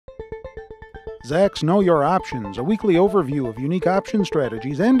Zach's Know Your Options, a weekly overview of unique option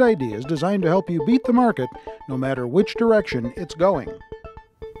strategies and ideas designed to help you beat the market no matter which direction it's going.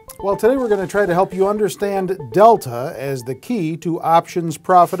 Well, today we're going to try to help you understand delta as the key to options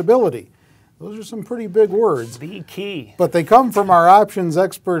profitability. Those are some pretty big words. The key. But they come from our options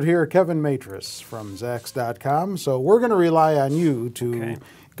expert here, Kevin Matras from Zacks.com. So we're going to rely on you to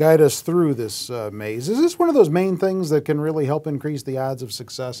guide us through this maze. Is this one of those main things that can really help increase the odds of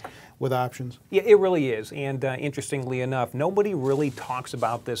success with options? Yeah, it really is. And interestingly enough, nobody really talks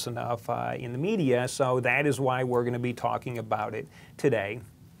about this enough in the media, so that is why we're going to be talking about it today.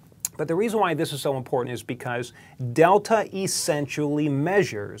 But the reason why this is so important is because delta essentially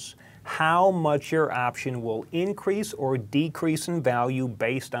measures how much your option will increase or decrease in value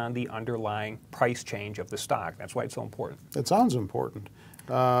based on the underlying price change of the stock. That's why it's so important. It sounds important,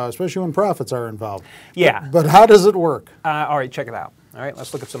 especially when profits are involved. Yeah. But how does it work? All right, check it out. All right,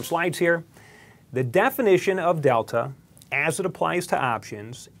 let's look at some slides here. The definition of delta, as it applies to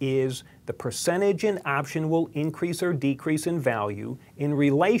options, is the percentage an option will increase or decrease in value in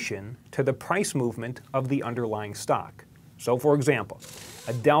relation to the price movement of the underlying stock. So, for example,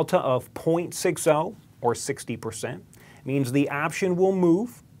 a delta of 0.60 or 60% means the option will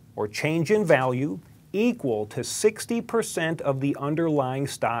move or change in value equal to 60% of the underlying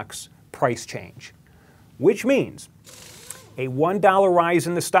stock's price change, which means a $1 rise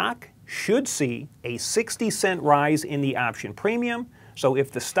in the stock should see a 60-cent rise in the option premium. So if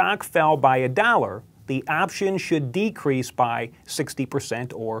the stock fell by $1, the option should decrease by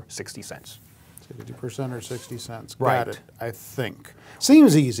 60% or 60 cents. 60% or 60 cents. Right. Got it, I think.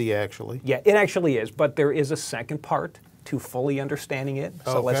 Seems easy, actually. Yeah, it actually is, but there is a second part to fully understanding it.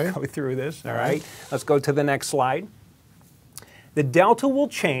 So let's go through this, all right? Let's go to the next slide. The delta will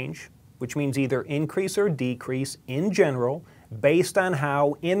change, which means either increase or decrease in general, based on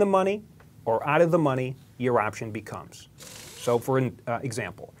how in the money or out of the money your option becomes. So for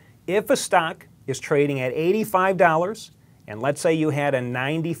example, if a stock is trading at $85, and let's say you had a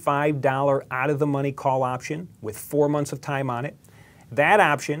 $95 out of the money call option with 4 months of time on it, that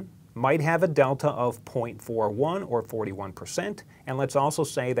option might have a delta of 0.41 or 41%. And let's also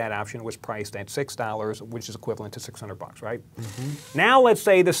say that option was priced at $6, which is equivalent to 600 bucks, right? Now let's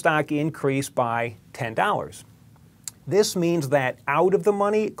say the stock increased by $10. This means that out of the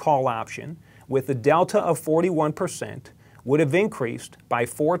money call option with a delta of 41% would have increased by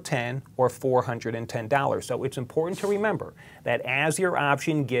 $410 or $410. So it's important to remember that as your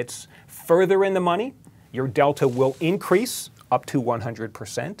option gets further in the money, your delta will increase up to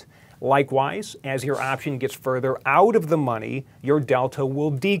 100%. Likewise, as your option gets further out of the money, your delta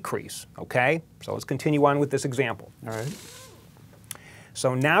will decrease, okay? So let's continue on with this example. All right.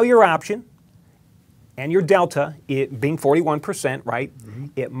 So now your option and your delta, it being 41%, right?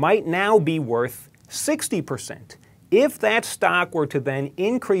 It might now be worth 60%. If that stock were to then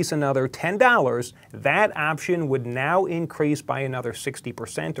increase another $10, that option would now increase by another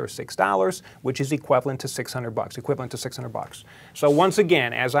 60% or $6, which is equivalent to 600 bucks, equivalent to 600 bucks. So once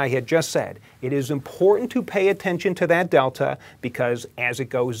again, as I had just said, it is important to pay attention to that delta because as it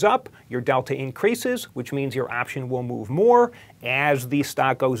goes up, your delta increases, which means your option will move more. As the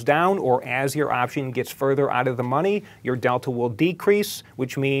stock goes down or as your option gets further out of the money, your delta will decrease,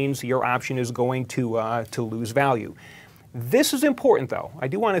 which means your option is going to lose value. This is important though, I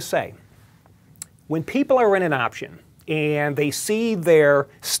do want to say. When people are in an option and they see their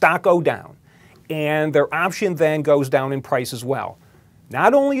stock go down and their option then goes down in price as well,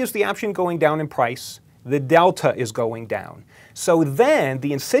 not only is the option going down in price, the delta is going down. So then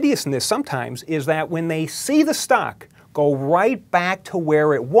the insidiousness sometimes is that when they see the stock go right back to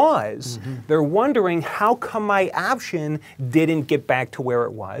where it was, they're wondering how come my option didn't get back to where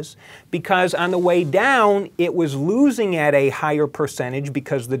it was, because on the way down it was losing at a higher percentage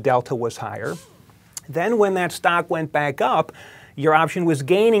because the delta was higher. Then when that stock went back up, your option was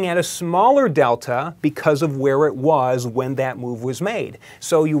gaining at a smaller delta because of where it was when that move was made.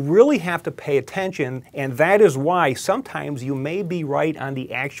 So you really have to pay attention, and that is why sometimes you may be right on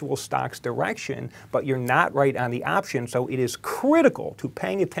the actual stock's direction, but you're not right on the option. So it is critical to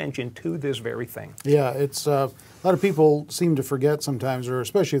paying attention to this very thing. Yeah, it's a lot of people seem to forget sometimes, or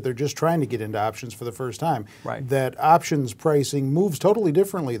especially if they're just trying to get into options for the first time, that options pricing moves totally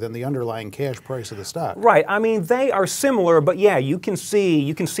differently than the underlying cash price of the stock. Right. I mean, they are similar, but yeah, you can see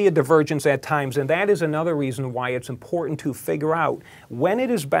a divergence at times, and that is another reason why it's important to figure out when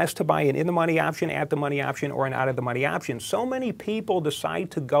it is best to buy an in-the-money option, at-the-money option, or an out-of-the-money option. So many people decide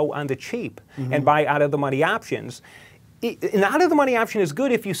to go on the cheap and buy out-of-the-money options. An out-of-the-money option is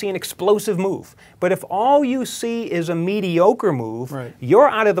good if you see an explosive move. But if all you see is a mediocre move, right, your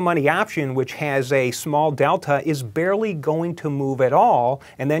out-of-the-money option, which has a small delta, is barely going to move at all,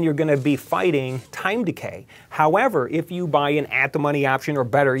 and then you're going to be fighting time decay. However, if you buy an at-the-money option, or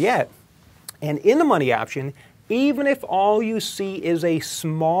better yet, an in-the-money option, even if all you see is a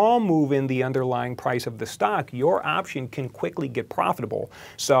small move in the underlying price of the stock, your option can quickly get profitable.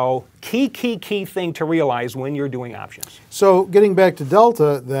 So key thing to realize when you're doing options. So getting back to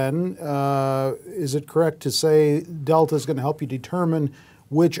delta then, is it correct to say delta is going to help you determine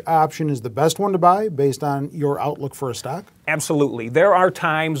which option is the best one to buy based on your outlook for a stock? Absolutely. There are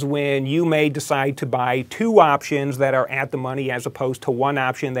times when you may decide to buy two options that are at the money as opposed to one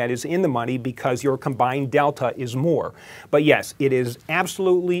option that is in the money because your combined delta is more. But yes, it is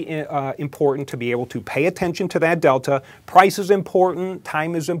absolutely important to be able to pay attention to that delta. Price is important,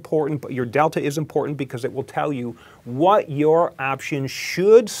 time is important, but your delta is important because it will tell you what your option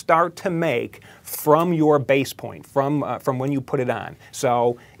should start to make from your base point, from when you put it on.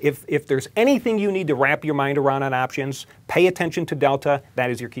 So if there's anything you need to wrap your mind around on options, pay attention to delta. That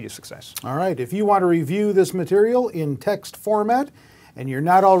is your key to success. All right. If you want to review this material in text format and you're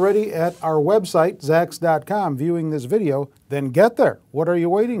not already at our website, zax.com, viewing this video, then get there. What are you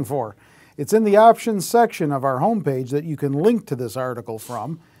waiting for? It's in the options section of our homepage that you can link to this article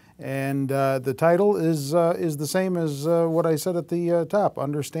from. And the title is the same as what I said at the top,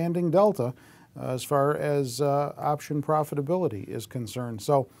 Understanding Delta, as far as option profitability is concerned.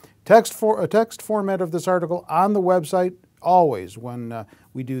 So text format of this article on the website always when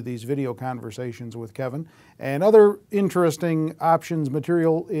we do these video conversations with Kevin, and other interesting options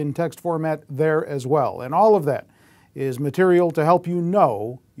material in text format there as well. And all of that is material to help you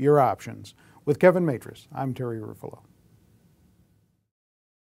know your options. With Kevin Matras, I'm Terry Ruffalo.